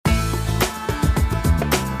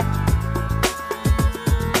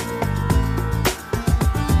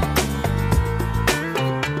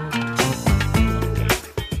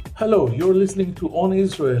Hello, you're listening to On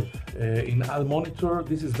Israel in Al Monitor.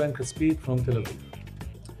 This is Ben Caspit from Tel Aviv.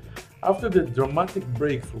 After the dramatic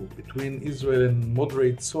breakthrough between Israel and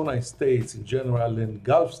moderate Sinai states in general and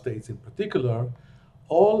Gulf states in particular,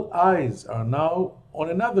 all eyes are now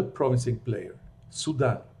on another promising player,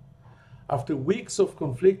 Sudan. After weeks of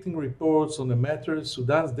conflicting reports on the matter,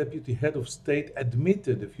 Sudan's deputy head of state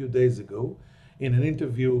admitted a few days ago in an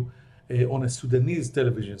interview on a Sudanese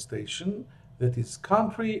television station that his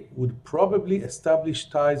country would probably establish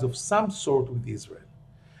ties of some sort with Israel.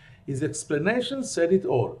 His explanation said it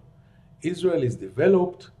all. Israel is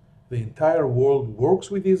developed, the entire world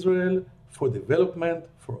works with Israel for development,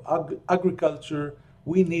 for agriculture.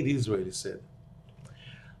 We need Israel, he said.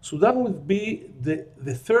 Sudan would be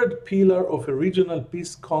the third pillar of a regional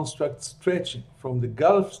peace construct stretching from the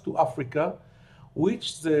Gulf to Africa,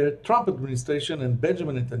 which the Trump administration and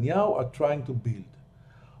Benjamin Netanyahu are trying to build.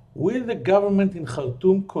 Will the government in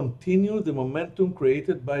Khartoum continue the momentum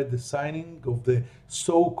created by the signing of the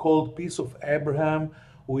so-called Peace of Abraham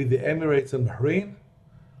with the Emirates and Bahrain?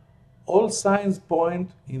 All signs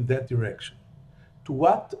point in that direction. To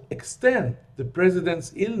what extent the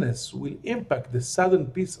president's illness will impact the sudden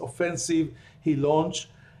peace offensive he launched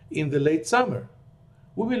in the late summer?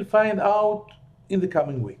 We will find out in the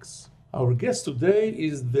coming weeks. Our guest today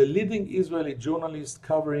is the leading Israeli journalist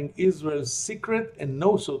covering Israel's secret and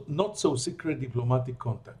not so secret diplomatic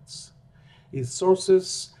contacts. His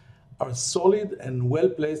sources are solid and well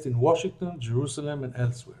placed in Washington, Jerusalem, and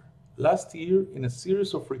elsewhere. Last year, in a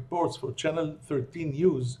series of reports for Channel 13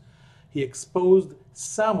 News, he exposed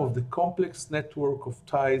some of the complex network of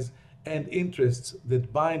ties and interests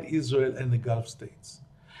that bind Israel and the Gulf states.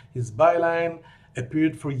 His byline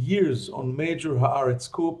appeared for years on major Haaretz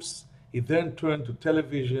scoops. He then turned to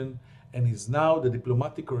television and is now the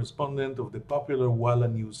diplomatic correspondent of the popular Walla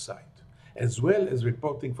news site, as well as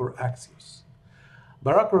reporting for Axios.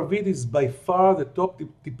 Barak Ravid is by far the top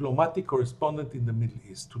diplomatic correspondent in the Middle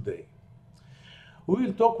East today. We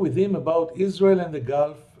will talk with him about Israel and the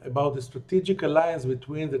Gulf, about the strategic alliance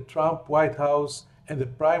between the Trump White House and the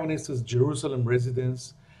Prime Minister's Jerusalem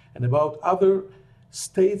residence, and about other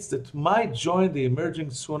states that might join the emerging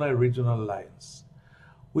Sinai Regional Alliance.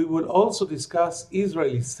 We will also discuss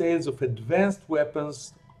Israeli sales of advanced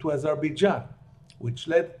weapons to Azerbaijan, which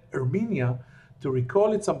led Armenia to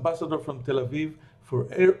recall its ambassador from Tel Aviv for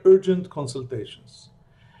urgent consultations.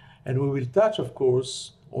 And we will touch, of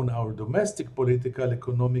course, on our domestic political,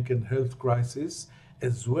 economic, and health crisis,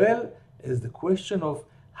 as well as the question of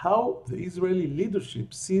how the Israeli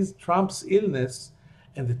leadership sees Trump's illness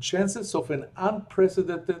and the chances of an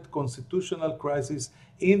unprecedented constitutional crisis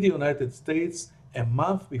in the United States a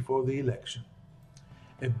month before the election.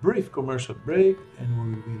 A brief commercial break, and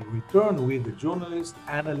we will return with the journalist,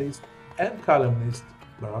 analyst, and columnist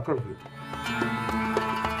Barak Ravid.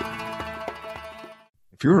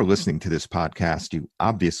 If you're listening to this podcast, you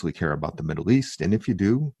obviously care about the Middle East, and if you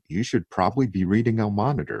do, you should probably be reading Al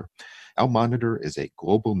Monitor. Al Monitor is a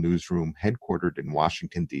global newsroom headquartered in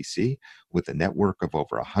Washington, D.C., with a network of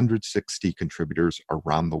over 160 contributors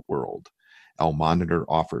around the world. Al Monitor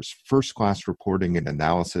offers first-class reporting and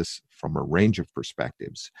analysis from a range of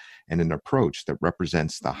perspectives and an approach that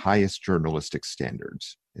represents the highest journalistic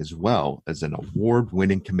standards, as well as an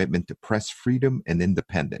award-winning commitment to press freedom and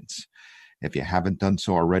independence. If you haven't done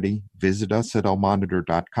so already, visit us at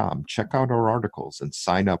almonitor.com, check out our articles, and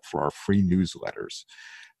sign up for our free newsletters.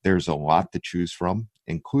 There's a lot to choose from,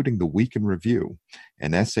 including the Week in Review,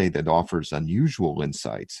 an essay that offers unusual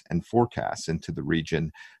insights and forecasts into the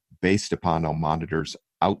region based upon Al Monitor's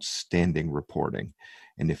outstanding reporting.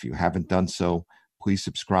 And if you haven't done so, please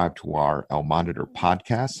subscribe to our Al Monitor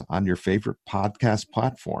podcast on your favorite podcast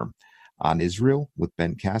platform, On Israel with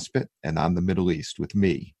Ben Caspit, and On the Middle East with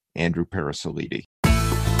me, Andrew Parasiliti.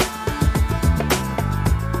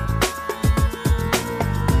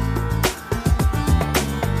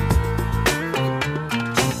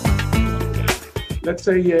 Let's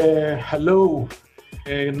say hello,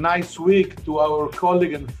 a nice week to our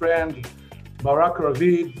colleague and friend, Barak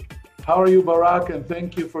Ravid. How are you, Barak? And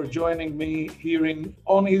thank you for joining me here in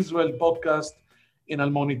On Israel podcast in Al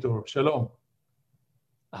Monitor. Shalom.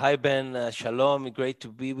 Hi, Ben. Shalom. Great to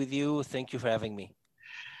be with you. Thank you for having me.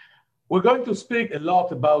 We're going to speak a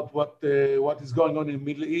lot about what is going on in the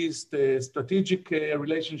Middle East, strategic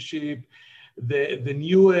relationship, the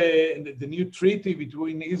new treaty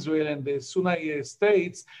between Israel and the Sinai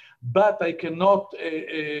states, but I cannot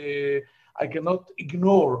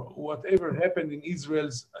ignore whatever happened in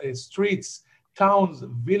Israel's streets, towns,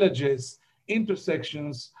 villages,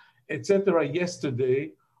 intersections, etc.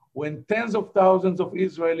 yesterday, when tens of thousands of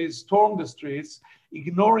Israelis stormed the streets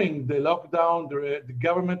ignoring the lockdown, the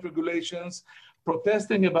government regulations,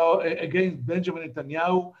 protesting against Benjamin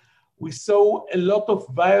Netanyahu. We saw a lot of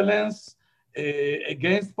violence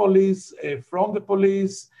against police, from the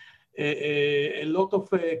police, a lot of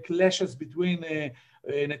clashes between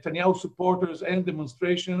Netanyahu supporters and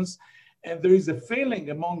demonstrations. And there is a feeling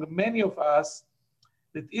among many of us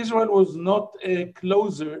that Israel was not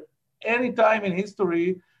closer any time in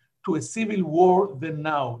history to a civil war than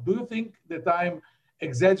now. Do you think that I'm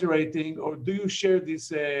exaggerating, or do you share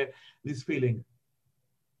this feeling?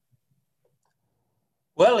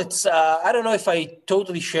 Well, I don't know if I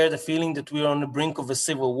totally share the feeling that we're on the brink of a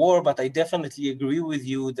civil war, but I definitely agree with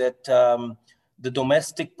you that the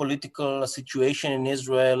domestic political situation in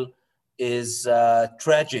Israel is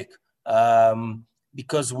tragic,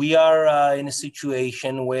 because we are in a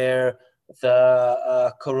situation where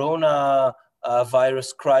the corona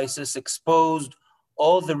virus crisis exposed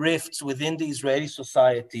all the rifts within the Israeli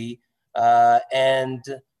society, and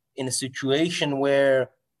in a situation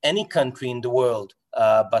where any country in the world,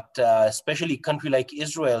 but especially a country like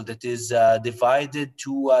Israel that is divided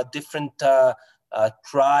to different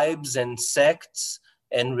tribes and sects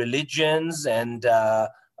and religions and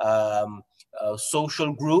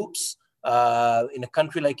social groups. In a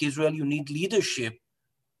country like Israel, you need leadership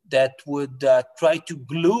that would try to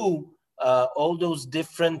glue all those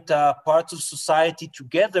different parts of society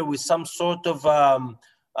together with some sort of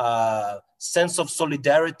sense of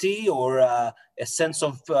solidarity or a sense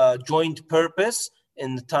of joint purpose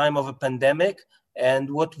in the time of a pandemic. And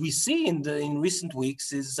what we see in recent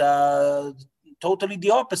weeks is totally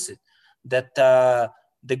the opposite, that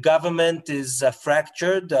the government is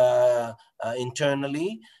fractured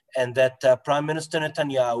internally, and that Prime Minister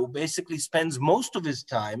Netanyahu basically spends most of his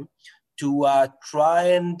time to try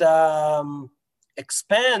and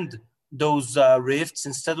expand those rifts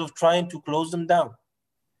instead of trying to close them down.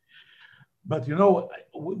 But you know,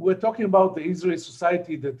 we're talking about the Israeli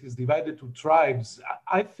society that is divided to tribes.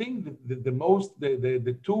 I think that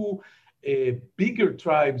the two bigger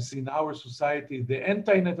tribes in our society, the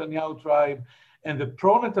anti-Netanyahu tribe and the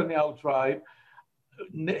pro-Netanyahu tribe,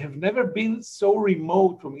 have never been so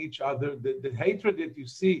remote from each other. The hatred that you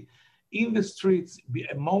see in the streets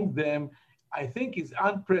among them, I think, is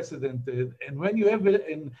unprecedented. And when you have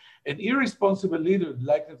an irresponsible leader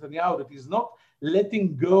like Netanyahu that is not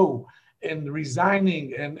letting go and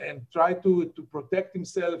resigning and try to protect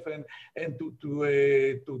himself and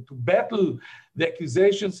to battle the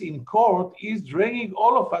accusations in court, is dragging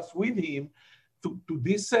all of us with him to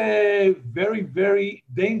this very, very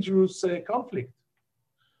dangerous conflict.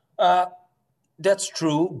 That's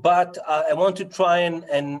true, but I want to try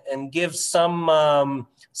and give some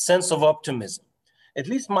sense of optimism. At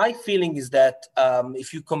least my feeling is that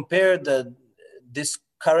if you compare this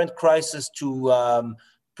current crisis to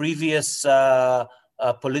previous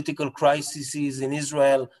political crises in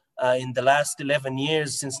Israel in the last 11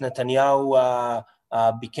 years since Netanyahu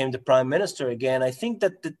became the prime minister again, I think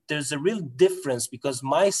that there's a real difference, because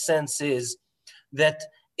my sense is that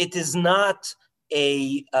it is not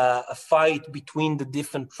a fight between the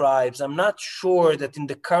different tribes. I'm not sure that in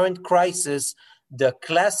the current crisis, the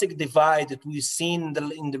classic divide that we've seen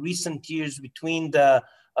in the recent years between the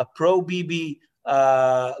pro-Bibi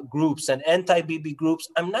groups and anti-Bibi groups,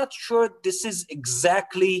 I'm not sure this is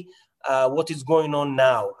exactly what is going on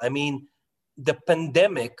now. I mean, the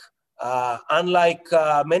pandemic, unlike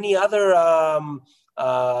many other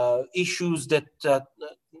issues that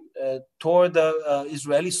tore the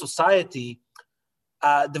Israeli society,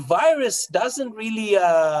 the virus doesn't really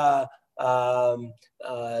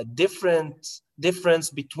difference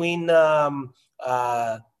between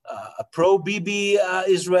a pro-Bibi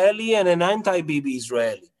Israeli and an anti-Bibi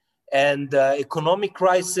Israeli. And economic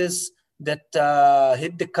crisis that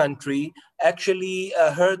hit the country actually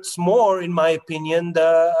hurts more, in my opinion,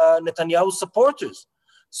 the Netanyahu supporters.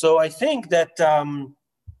 So I think that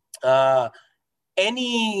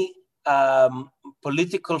any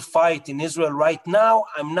political fight in Israel right now,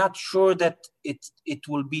 I'm not sure that it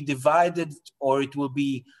will be divided, or it will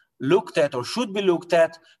be looked at, or should be looked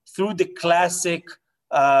at, through the classic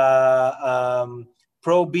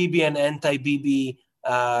pro-Bibi and anti-Bibi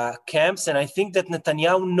camps. And I think that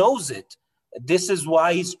Netanyahu knows it. This is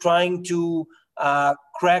why he's trying to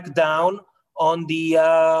crack down on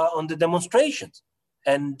the demonstrations.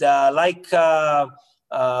 And like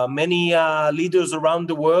many leaders around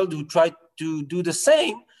the world who try to do the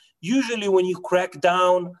same, usually when you crack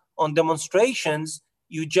down on demonstrations,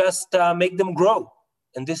 you just make them grow.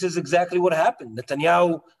 And this is exactly what happened.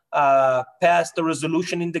 Netanyahu passed a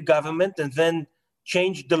resolution in the government and then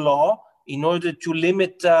changed the law in order to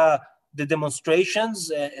limit the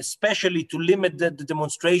demonstrations, especially to limit the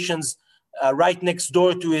demonstrations right next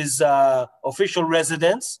door to his official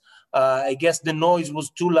residence. I guess the noise was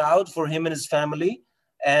too loud for him and his family.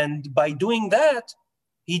 And by doing that,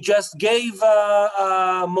 he just gave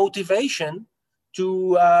motivation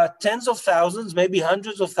to tens of thousands, maybe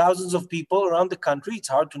hundreds of thousands of people around the country. It's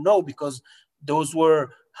hard to know because those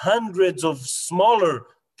were hundreds of smaller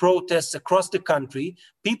protests across the country.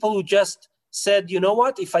 People who just said, you know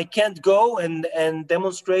what, if I can't go and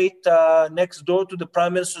demonstrate next door to the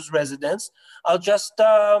prime minister's residence, I'll just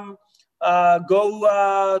go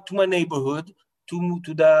to my neighborhood, to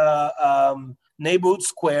the neighborhood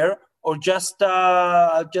square, or just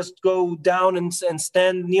go down and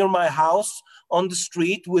stand near my house on the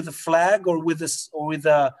street with a flag or with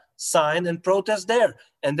a sign and protest there.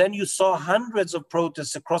 And then you saw hundreds of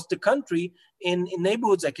protests across the country in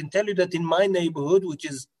neighborhoods. I can tell you that in my neighborhood, which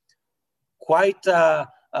is quite, sort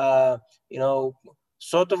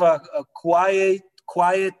of a quiet,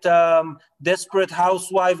 desperate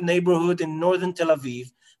housewife neighborhood in northern Tel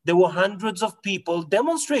Aviv, there were hundreds of people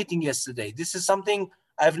demonstrating yesterday. This is something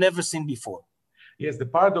I've never seen before. Yes, the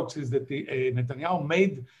paradox is that Netanyahu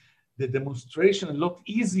made the demonstration a lot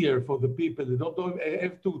easier for the people. They don't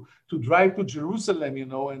have to drive to Jerusalem,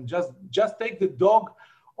 and just take the dog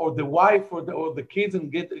or the wife or the kids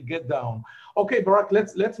and get down. Okay, Barak,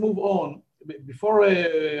 let's move on. Before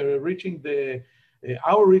reaching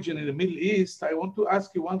our region in the Middle East, I want to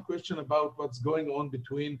ask you one question about what's going on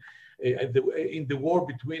between in the war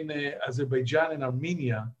between Azerbaijan and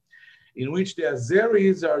Armenia, in which the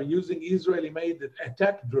Azeris are using Israeli-made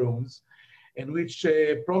attack drones, and which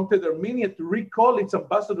prompted Armenia to recall its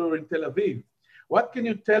ambassador in Tel Aviv. What can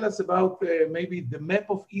you tell us about maybe the map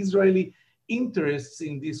of Israeli interests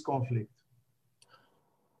in this conflict?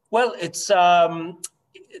 Well, it's the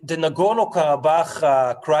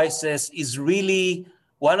Nagorno-Karabakh crisis is really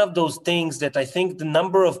one of those things that I think the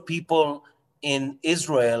number of people in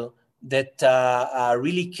Israel that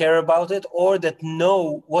really care about it or that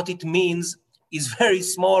know what it means is very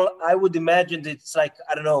small. I would imagine that it's like,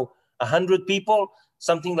 100 people,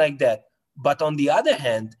 something like that. But on the other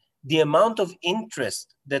hand, the amount of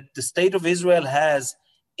interest that the state of Israel has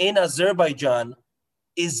in Azerbaijan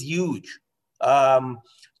is huge.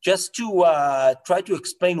 Just to try to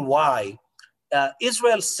explain why,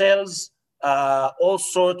 Israel sells all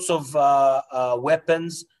sorts of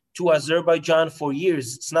weapons to Azerbaijan for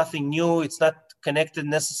years. It's nothing new. It's not connected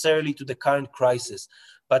necessarily to the current crisis.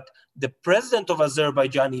 But the president of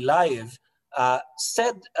Azerbaijan, Aliyev,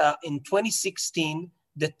 said in 2016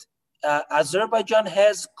 that Azerbaijan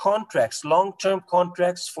has contracts, long-term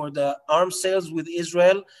contracts for the arms sales with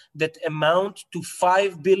Israel that amount to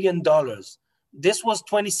 $5 billion. This was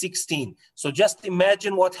 2016. So just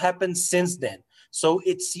imagine what happened since then. So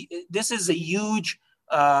this is a huge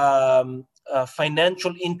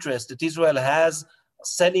financial interest that Israel has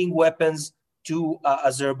selling weapons to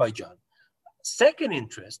Azerbaijan. Second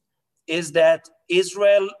interest is that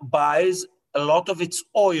Israel buys a lot of its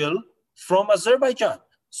oil from Azerbaijan.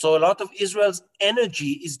 So a lot of Israel's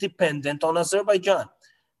energy is dependent on Azerbaijan.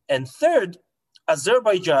 And third,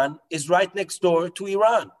 Azerbaijan is right next door to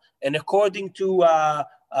Iran. And according to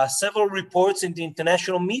several reports in the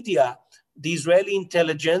international media, the Israeli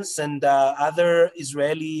intelligence and other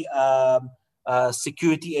Israeli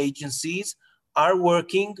security agencies are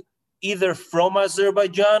working either from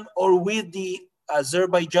Azerbaijan or with the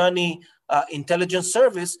Azerbaijani intelligence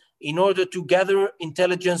service in order to gather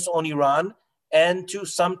intelligence on Iran and to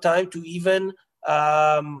sometime to even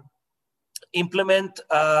implement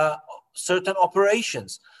certain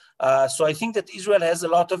operations. So I think that Israel has a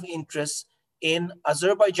lot of interest in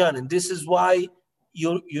Azerbaijan, and this is why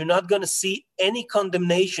you're not going to see any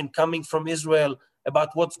condemnation coming from Israel about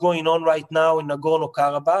what's going on right now in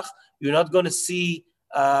Nagorno-Karabakh. You're not going to see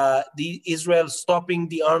the Israel stopping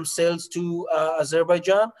the arms sales to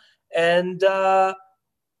Azerbaijan, and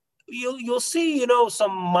you'll see,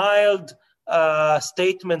 some mild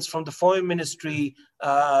statements from the foreign ministry,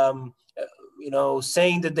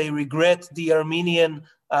 saying that they regret the Armenian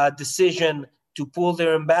decision to pull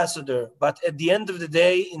their ambassador. But at the end of the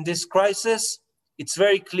day, in this crisis, it's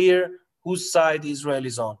very clear whose side Israel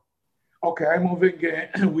is on. Okay, I'm moving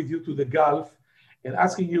with you to the Gulf and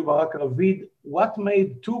asking you, Barak Ravid, what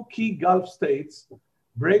made two key Gulf states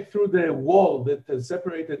break through the wall that has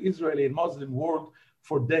separated Israeli and Muslim world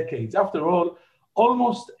for decades? After all,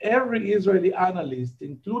 almost every Israeli analyst,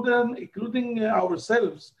 including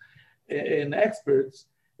ourselves and experts,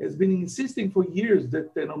 has been insisting for years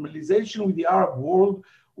that the normalization with the Arab world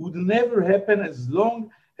would never happen as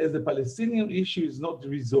long as the Palestinian issue is not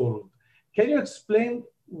resolved. Can you explain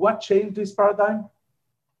what changed this paradigm?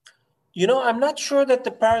 I'm not sure that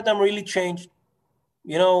the paradigm really changed.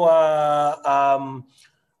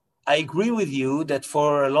 I agree with you that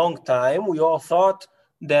for a long time, we all thought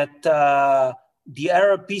that the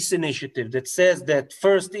Arab Peace Initiative that says that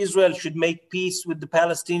first Israel should make peace with the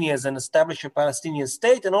Palestinians and establish a Palestinian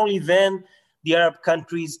state, and only then the Arab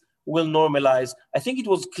countries will normalize. I think it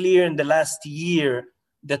was clear in the last year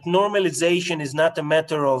that normalization is not a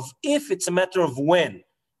matter of if, it's a matter of when.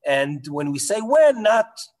 And when we say when,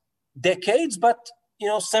 not decades, but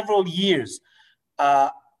several years.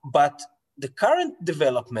 But the current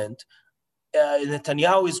development,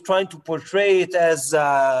 Netanyahu is trying to portray it as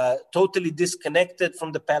totally disconnected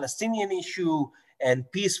from the Palestinian issue and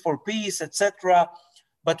peace for peace, etc.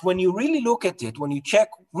 But when you really look at it, when you check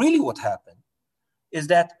really what happened, is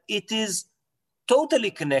that it is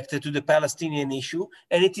totally connected to the Palestinian issue,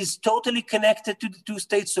 and it is totally connected to the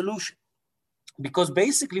two-state solution. Because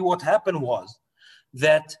basically what happened was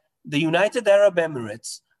that the United Arab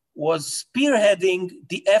Emirates was spearheading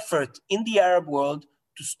the effort in the Arab world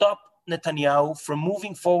to stop Netanyahu from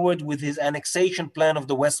moving forward with his annexation plan of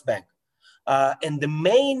the West Bank. And the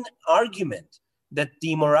main argument that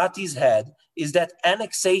the Emiratis had is that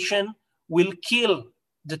annexation will kill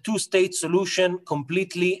the two-state solution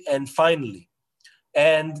completely and finally.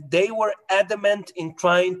 And they were adamant in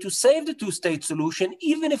trying to save the two-state solution,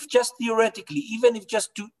 even if just theoretically, even if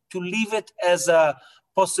just to leave it as a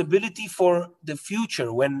possibility for the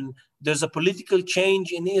future when there's a political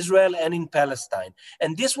change in Israel and in Palestine.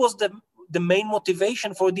 And this was the main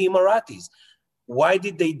motivation for the Emiratis. Why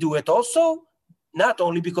did they do it also? Not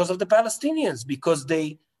only because of the Palestinians, because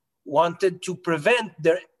they wanted to prevent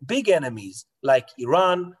their big enemies like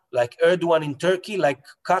Iran, like Erdogan in Turkey, like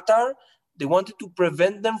Qatar. They wanted to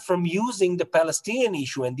prevent them from using the Palestinian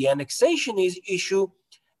issue and the annexation issue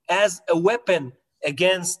as a weapon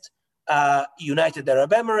against United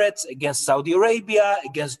Arab Emirates, against Saudi Arabia,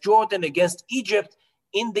 against Jordan, against Egypt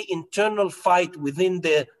in the internal fight within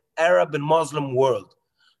the Arab and Muslim world.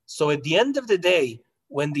 So at the end of the day,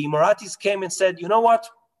 when the Emiratis came and said, you know what?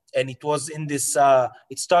 And it was in this,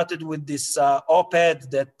 it started with this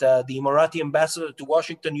op-ed that the Emirati ambassador to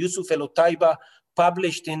Washington, Yusuf El-Otaiba,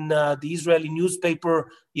 published in the Israeli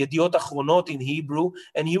newspaper Yediot Achronot in Hebrew.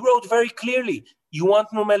 And he wrote very clearly, you want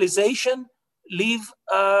normalization? Leave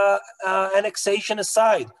annexation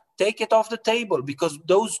aside. Take it off the table because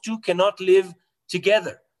those two cannot live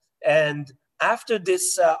together. And after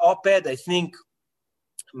this op-ed, I think,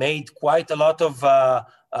 made quite a lot of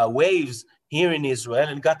waves here in Israel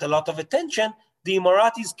and got a lot of attention, the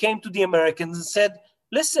Emiratis came to the Americans and said,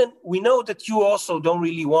 listen, we know that you also don't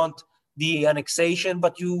really want the annexation,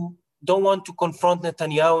 but you don't want to confront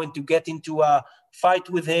Netanyahu and to get into a fight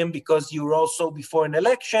with him because you're also before an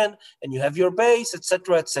election and you have your base,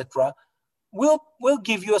 etc., etc. We'll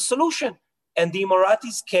give you a solution. And the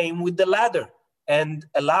Emiratis came with the ladder and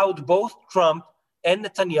allowed both Trump and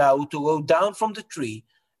Netanyahu to go down from the tree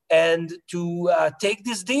and to take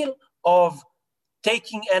this deal of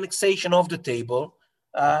taking annexation off the table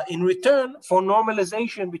in return for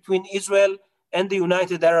normalization between Israel and the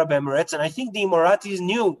United Arab Emirates. And I think the Emiratis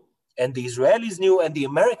knew, and the Israelis knew, and the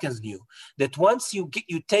Americans knew, that once you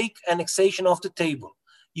take annexation off the table,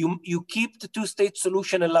 you keep the two-state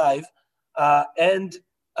solution alive, and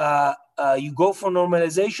you go for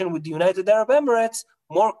normalization with the United Arab Emirates,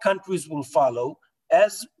 more countries will follow,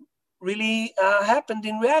 as really happened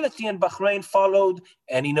in reality, and Bahrain followed,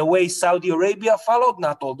 and in a way Saudi Arabia followed,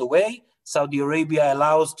 not all the way. Saudi Arabia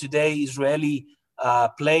allows today Israeli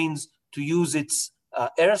planes to use its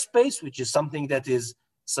airspace, which is something that is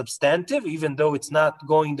substantive, even though it's not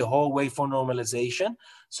going the whole way for normalization.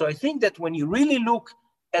 So I think that when you really look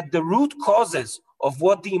at the root causes of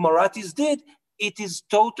what the Emiratis did, it is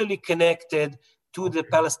totally connected to the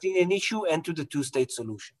Palestinian issue and to the two-state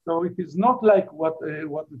solution. So it is not like what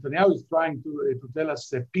Netanyahu is trying to tell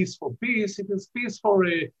us, peace for peace. It is peace for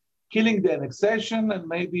killing the annexation and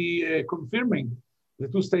maybe confirming the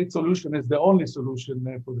two-state solution is the only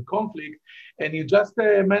solution for the conflict. And you just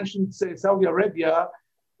mentioned Saudi Arabia.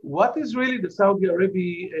 What is really the Saudi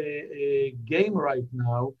Arabia game right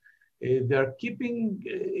now? They're keeping,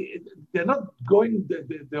 they're not going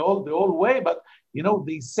the whole way, but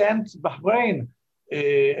they sent Bahrain.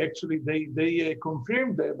 Actually, they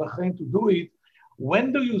confirmed Bahrain to do it.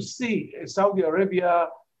 When do you see Saudi Arabia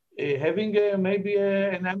having maybe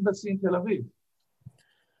an embassy in Tel Aviv?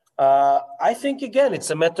 I think, again, it's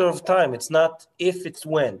a matter of time. It's not if, it's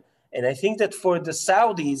when. And I think that for the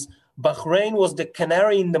Saudis, Bahrain was the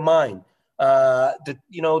canary in the mine.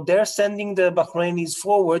 They're sending the Bahrainis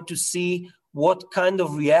forward to see what kind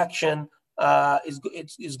of reaction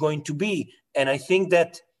is going to be. And I think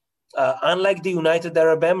that unlike the United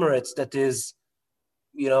Arab Emirates, that is,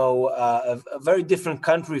 a very different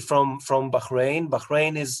country from Bahrain.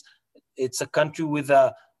 Bahrain it's a country with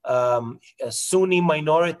a Sunni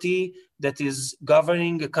minority that is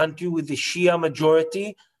governing a country with a Shia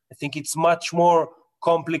majority. I think it's much more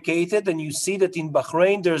complicated, and you see that in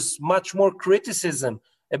Bahrain there's much more criticism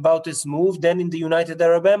about this move than in the United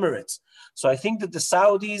Arab Emirates. So I think that the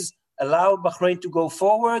Saudis allowed Bahrain to go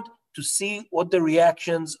forward to see what the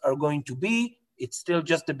reactions are going to be. It's still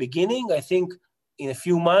just the beginning. I think in a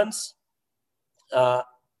few months,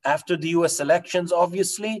 after the US elections,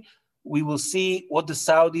 obviously, we will see what the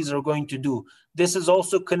Saudis are going to do. This is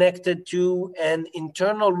also connected to an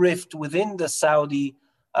internal rift within the Saudi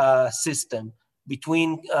system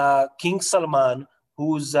between King Salman,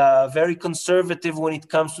 who's very conservative when it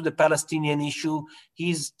comes to the Palestinian issue.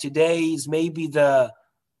 He's maybe the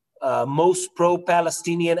most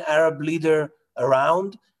pro-Palestinian Arab leader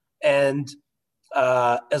around. And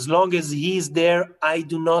as long as he's there, I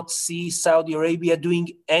do not see Saudi Arabia doing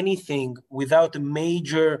anything without a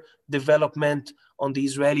major development on the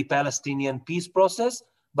Israeli-Palestinian peace process.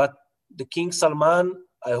 But the King Salman,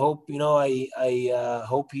 I hope, I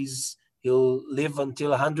hope he'll live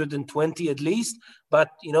until 120 at least. But,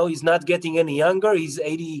 he's not getting any younger. He's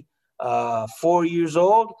 84 years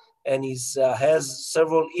old, and he's has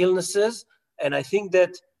several illnesses. And I think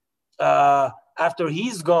that after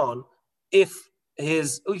he's gone, if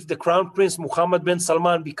the Crown Prince Mohammed bin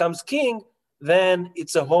Salman becomes king, then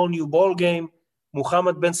it's a whole new ball game.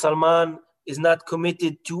 Mohammed bin Salman is not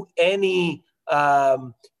committed to any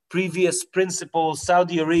previous principles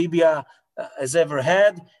Saudi Arabia has ever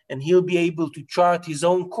had, and he'll be able to chart his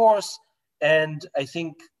own course. And I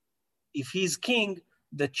think if he's king,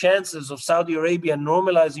 the chances of Saudi Arabia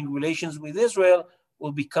normalizing relations with Israel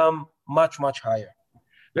will become much, much higher.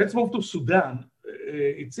 Let's move to Sudan.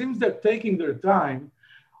 It seems they're taking their time,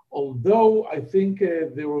 although I think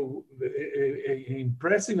there were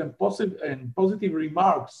impressive and positive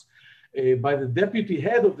remarks by the deputy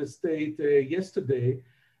head of the state yesterday.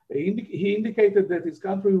 He indicated that his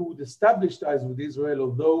country would establish ties with Israel,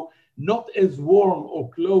 although not as warm or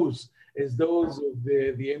close as those of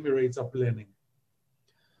the Emirates are planning.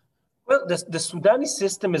 Well, the Sudani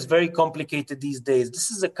system is very complicated these days.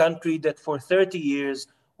 This is a country that for 30 years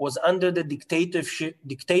was under the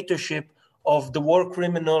dictatorship of the war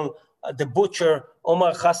criminal, the butcher,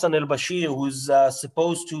 Omar Hassan al-Bashir, who's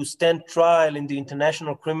supposed to stand trial in the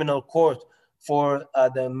International Criminal Court for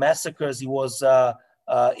the massacres he was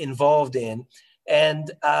involved in.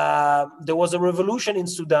 And there was a revolution in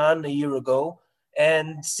Sudan a year ago.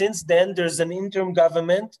 And since then, there's an interim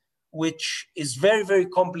government, which is very, very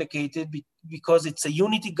complicated because it's a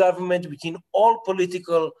unity government between all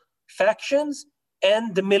political factions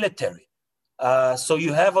and the military. So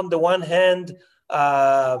you have on the one hand,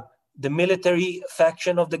 the military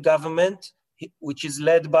faction of the government, which is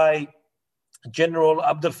led by General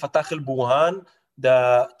Abdel Fattah al-Burhan,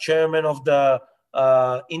 the chairman of the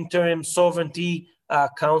Interim Sovereignty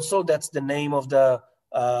Council. That's the name of the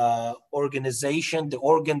organization, the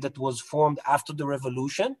organ that was formed after the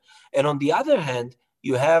revolution. And on the other hand,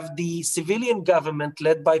 you have the civilian government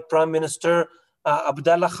led by Prime Minister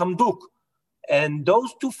Abdallah Hamdok. And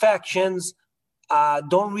those two factions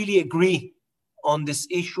don't really agree on this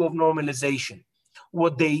issue of normalization.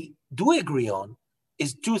 What they do agree on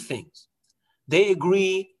is two things. They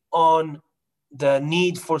agree on the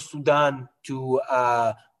need for Sudan to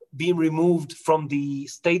be removed from the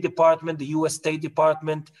State Department, the US State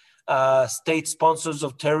Department, state sponsors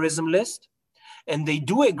of terrorism list. And they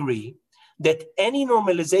do agree that any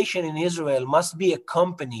normalization in Israel must be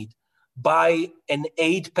accompanied by an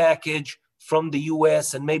aid package from the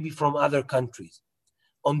US and maybe from other countries.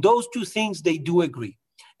 On those two things, they do agree.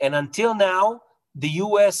 And until now, the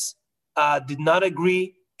US did not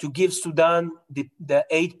agree to give Sudan the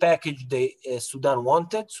aid package Sudan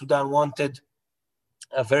wanted. Sudan wanted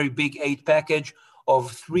a very big aid package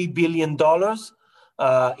of $3 billion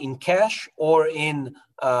in cash or in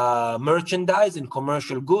merchandise, in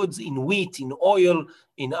commercial goods, in wheat, in oil,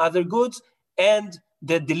 in other goods, and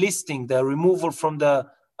the delisting, the removal from the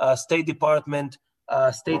State Department,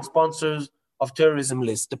 state sponsors of terrorism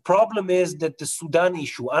list. The problem is that the Sudan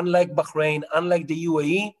issue, unlike Bahrain, unlike the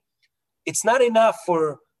UAE, it's not enough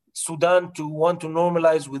for Sudan to want to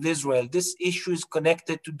normalize with Israel. This issue is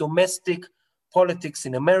connected to domestic politics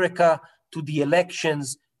in America, to the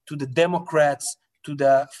elections, to the Democrats, to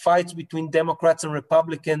the fights between Democrats and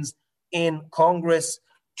Republicans in Congress.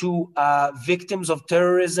 to victims of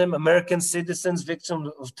terrorism, American citizens, victims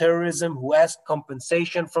of terrorism who asked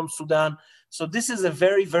compensation from Sudan. So this is a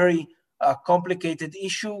very, very complicated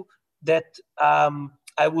issue that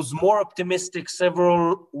I was more optimistic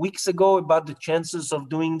several weeks ago about the chances of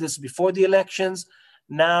doing this before the elections.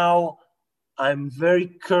 Now, I'm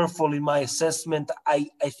very careful in my assessment. I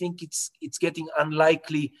think it's getting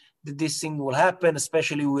unlikely that this thing will happen,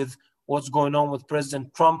 especially with what's going on with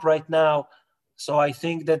President Trump right now. So I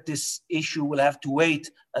think that this issue will have to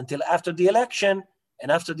wait until after the election.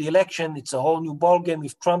 And after the election, it's a whole new ballgame.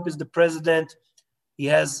 If Trump is the president, he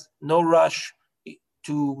has no rush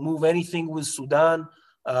to move anything with Sudan.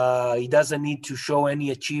 He doesn't need to show any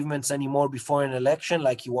achievements anymore before an election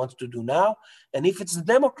like he wants to do now. And if it's the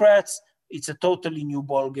Democrats, it's a totally new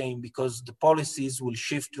ballgame because the policies will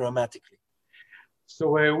shift dramatically. So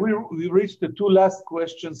we reached the two last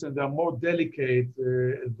questions, and they're more delicate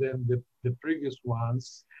than the previous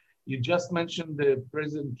ones. You just mentioned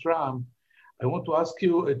President Trump. I want to ask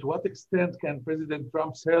you, to what extent can President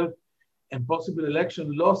Trump's health and possible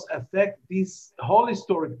election loss affect this whole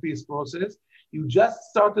historic peace process? You just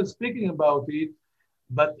started speaking about it,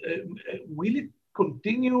 but will it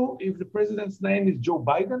continue if the president's name is Joe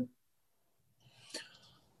Biden?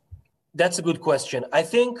 That's a good question. I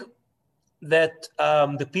think that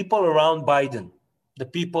the people around Biden, the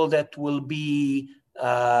people that will be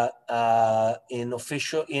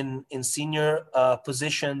in senior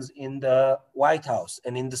positions in the White House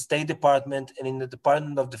and in the State Department and in the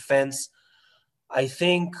Department of Defense, I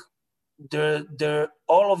think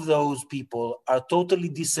all of those people are totally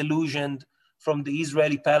disillusioned from the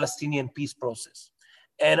Israeli-Palestinian peace process.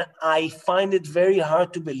 And I find it very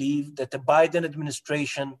hard to believe that the Biden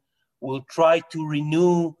administration will try to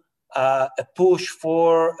renew a push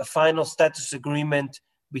for a final status agreement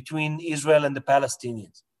between Israel and the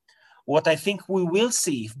Palestinians. What I think we will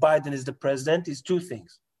see if Biden is the president is two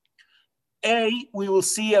things. A, we will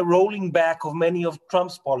see a rolling back of many of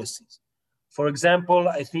Trump's policies. For example,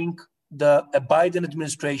 I think a Biden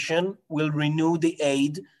administration will renew the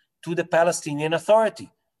aid to the Palestinian Authority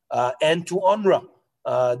and to UNRWA,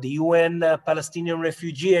 the UN Palestinian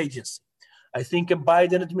Refugee Agency. I think a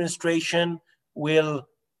Biden administration will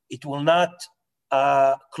not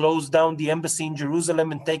close down the embassy in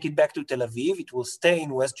Jerusalem and take it back to Tel Aviv. It will stay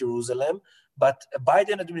in West Jerusalem. But a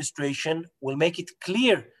Biden administration will make it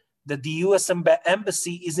clear that the US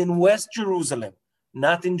embassy is in West Jerusalem,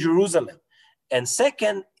 not in Jerusalem. And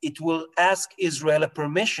second, it will ask Israel a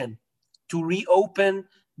permission to reopen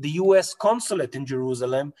the US consulate in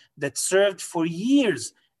Jerusalem that served for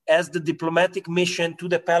years as the diplomatic mission to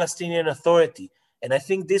the Palestinian Authority. And I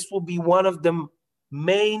think this will be one of the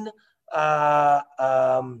main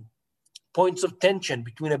points of tension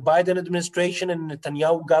between a Biden administration and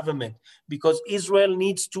Netanyahu government, because Israel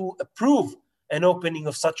needs to approve an opening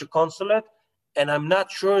of such a consulate. And I'm not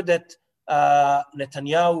sure that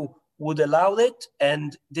Netanyahu would allow it.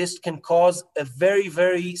 And this can cause a very,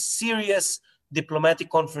 very serious diplomatic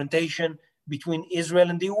confrontation between Israel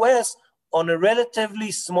and the US on a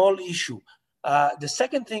relatively small issue. The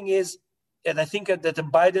second thing is, and I think that the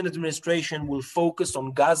Biden administration will focus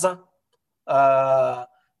on Gaza,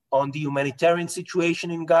 on the humanitarian situation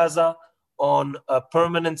in Gaza, on a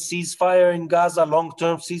permanent ceasefire in Gaza,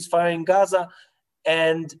 long-term ceasefire in Gaza.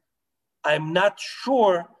 And I'm not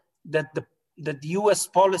sure that the US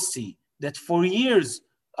policy that for years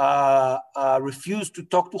refused to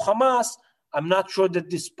talk to Hamas, I'm not sure that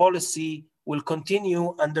this policy will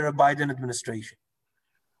continue under a Biden administration.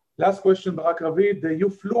 Last question, Barak Ravid. You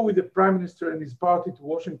flew with the Prime Minister and his party to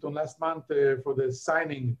Washington last month for the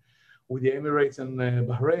signing with the Emirates and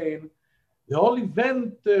Bahrain. The whole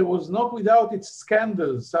event was not without its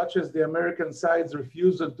scandals, such as the American side's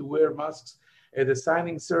refusal to wear masks at the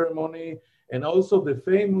signing ceremony, and also the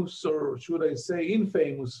famous, or should I say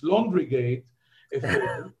infamous, Laundrygate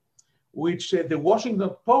affair, which the Washington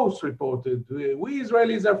Post reported. We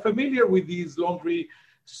Israelis are familiar with these laundry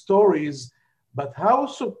stories, but how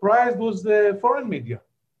surprised was the foreign media?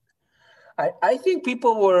 I think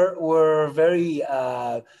people were very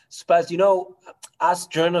surprised. You know, us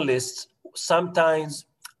journalists, sometimes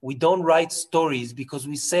we don't write stories because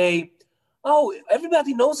we say, oh,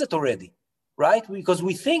 everybody knows it already, right? Because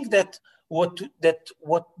we think that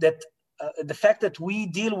the fact that we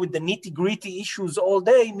deal with the nitty-gritty issues all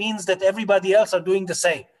day means that everybody else are doing the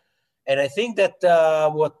same. And I think that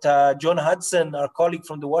what John Hudson, our colleague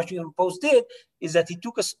from the Washington Post, did is that he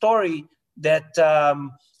took a story that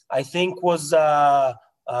I think was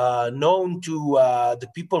known to the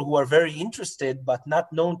people who are very interested, but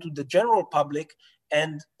not known to the general public,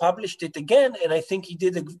 and published it again. And I think he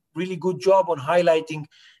did a really good job on highlighting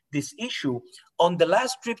this issue. On the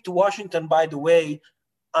last trip to Washington, by the way,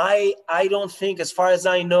 I don't think, as far as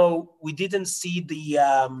I know, we didn't see the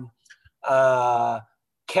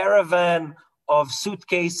caravan of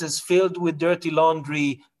suitcases filled with dirty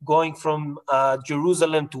laundry going from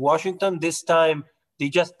Jerusalem to Washington. This time, they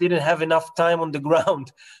just didn't have enough time on the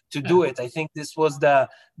ground to do it. I think this was the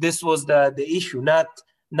issue.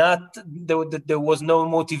 Not there was no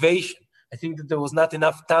motivation. I think that there was not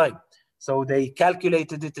enough time, so they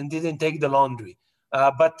calculated it and didn't take the laundry.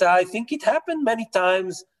 But I think it happened many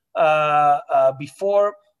times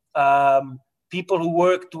before. People who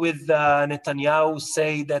worked with Netanyahu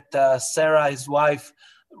say that Sarah, his wife,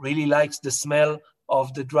 really likes the smell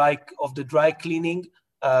of the dry cleaning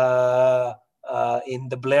in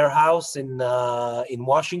the Blair House in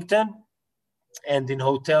Washington and in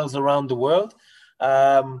hotels around the world.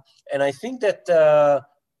 And I think that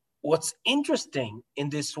what's interesting in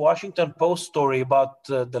this Washington Post story about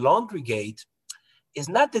the Laundrygate is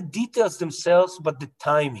not the details themselves, but the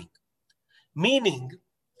timing. Meaning,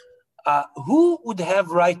 who would have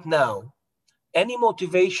right now any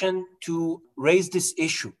motivation to raise this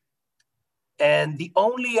issue? And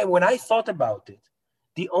when I thought about it,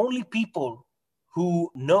 the only people who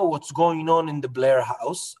know what's going on in the Blair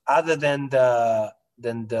House, other than the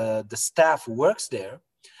staff who works there,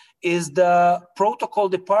 is the protocol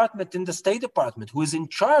department in the State Department, who is in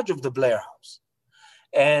charge of the Blair House.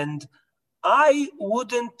 And I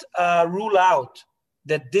wouldn't rule out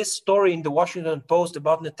that this story in the Washington Post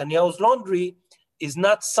about Netanyahu's laundry is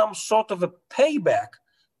not some sort of a payback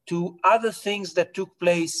to other things that took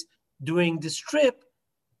place during this trip,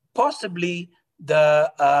 possibly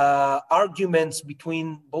the arguments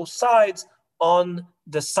between both sides on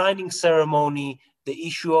the signing ceremony, the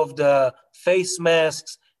issue of the face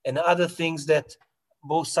masks, and other things that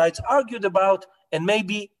both sides argued about, and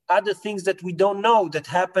maybe other things that we don't know that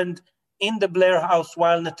happened in the Blair House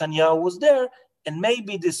while Netanyahu was there. And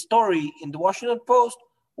maybe this story in the Washington Post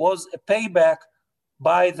was a payback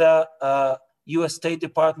by the U.S. State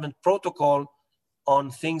Department protocol on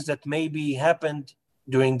things that maybe happened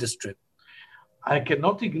during this trip. I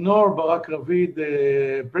cannot ignore, Barak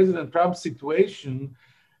Ravid, President Trump's situation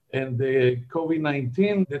and the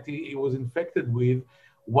COVID-19 that he was infected with.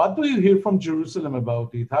 What do you hear from Jerusalem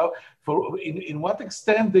about it? In what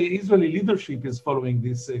extent the Israeli leadership is following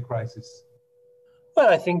this crisis? Well,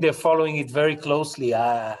 I think they're following it very closely.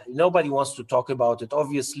 Nobody wants to talk about it.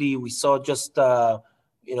 Obviously, we saw just the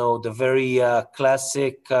very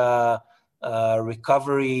classic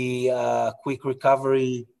recovery, quick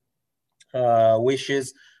recovery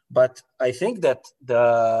wishes. But I think that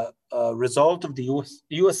the result of the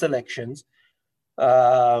U.S. elections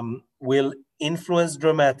will influence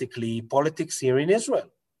dramatically politics here in Israel,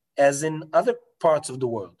 as in other parts of the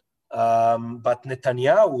world. But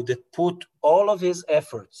Netanyahu, that put all of his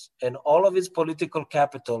efforts and all of his political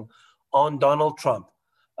capital on Donald Trump,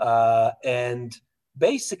 and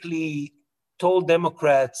basically told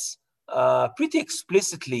Democrats pretty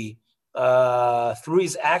explicitly through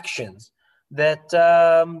his actions that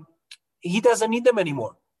he doesn't need them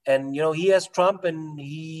anymore. And, he has Trump and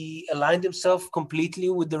he aligned himself completely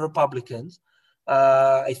with the Republicans.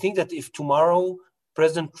 I think that if tomorrow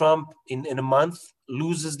President Trump in a month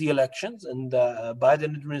loses the elections and the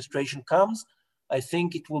Biden administration comes, I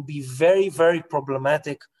think it will be very, very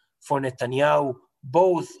problematic for Netanyahu,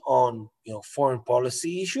 both on foreign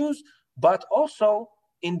policy issues, but also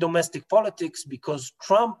in domestic politics, because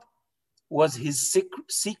Trump was his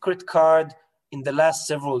secret card in the last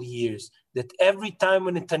several years. That every time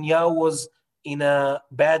when Netanyahu was in a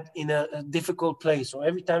difficult place, or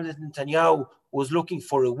every time that Netanyahu was looking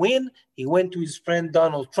for a win, he went to his friend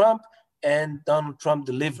Donald Trump, and Donald Trump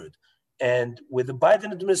delivered. And with the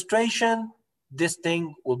Biden administration, this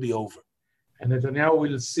thing will be over. And Netanyahu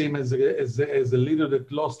will seem as a leader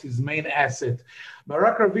that lost his main asset.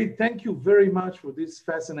 Barak Ravid, thank you very much for this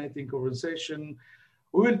fascinating conversation.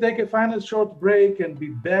 We will take a final short break and be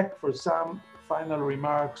back for some final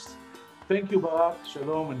remarks. Thank you, Barak.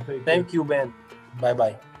 Shalom and take care. Thank you, Ben.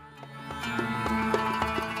 Bye-bye.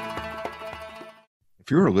 If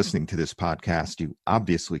you're listening to this podcast, you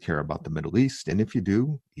obviously care about the Middle East, and if you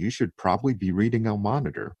do, you should probably be reading Al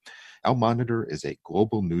Monitor. Al Monitor is a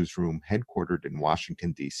global newsroom headquartered in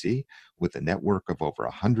Washington, D.C., with a network of over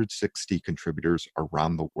 160 contributors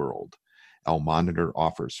around the world. Al Monitor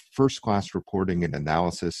offers first-class reporting and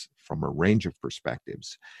analysis from a range of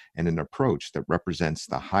perspectives and an approach that represents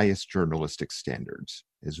the highest journalistic standards,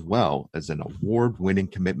 as well as an award-winning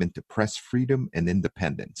commitment to press freedom and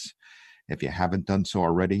independence. If you haven't done so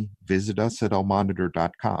already, visit us at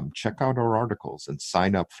almonitor.com, check out our articles, and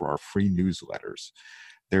sign up for our free newsletters.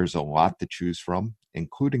 There's a lot to choose from,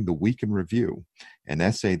 including the Week in Review, an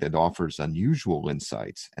essay that offers unusual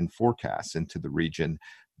insights and forecasts into the region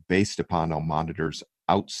based upon Al-Monitor's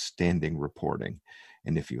outstanding reporting.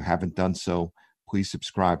 And if you haven't done so, please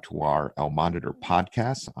subscribe to our Al-Monitor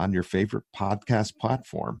podcast on your favorite podcast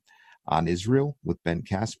platform, on Israel with Ben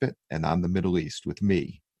Caspit, and on the Middle East with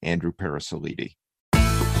me, Andrew Parasiliti.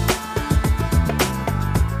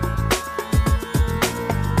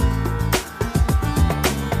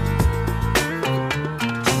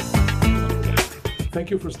 Thank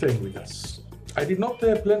you for staying with us. I did not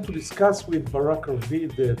plan to discuss with Barak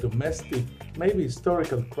Ravid the domestic, maybe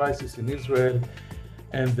historical crisis in Israel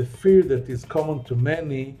and the fear that is common to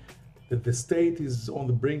many that the state is on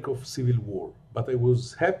the brink of civil war. But I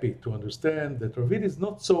was happy to understand that Ravid is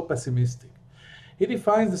not so pessimistic. He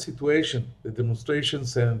defines the situation, the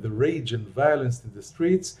demonstrations and the rage and violence in the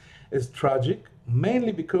streets as tragic,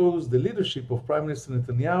 mainly because the leadership of Prime Minister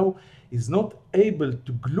Netanyahu is not able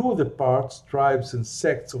to glue the parts, tribes, and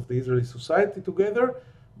sects of the Israeli society together,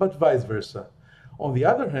 but vice versa. On the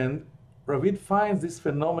other hand, Ravid finds this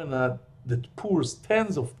phenomena that pours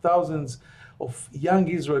tens of thousands of young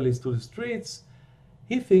Israelis to the streets.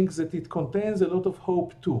 He thinks that it contains a lot of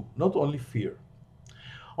hope too, not only fear.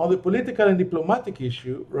 On the political and diplomatic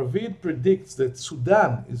issue, Ravid predicts that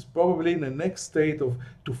Sudan is probably in the next state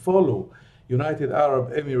to follow United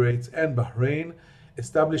Arab Emirates and Bahrain,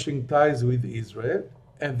 establishing ties with Israel,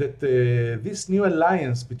 and that this new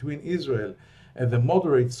alliance between Israel and the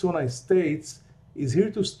moderate Sunni states is here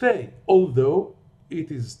to stay, although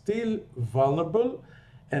it is still vulnerable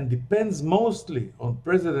and depends mostly on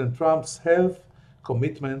President Trump's health,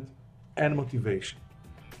 commitment, and motivation.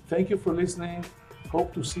 Thank you for listening.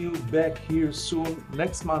 Hope to see you back here soon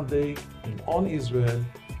next Monday in On Israel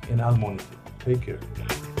in Al Monitor. Take care.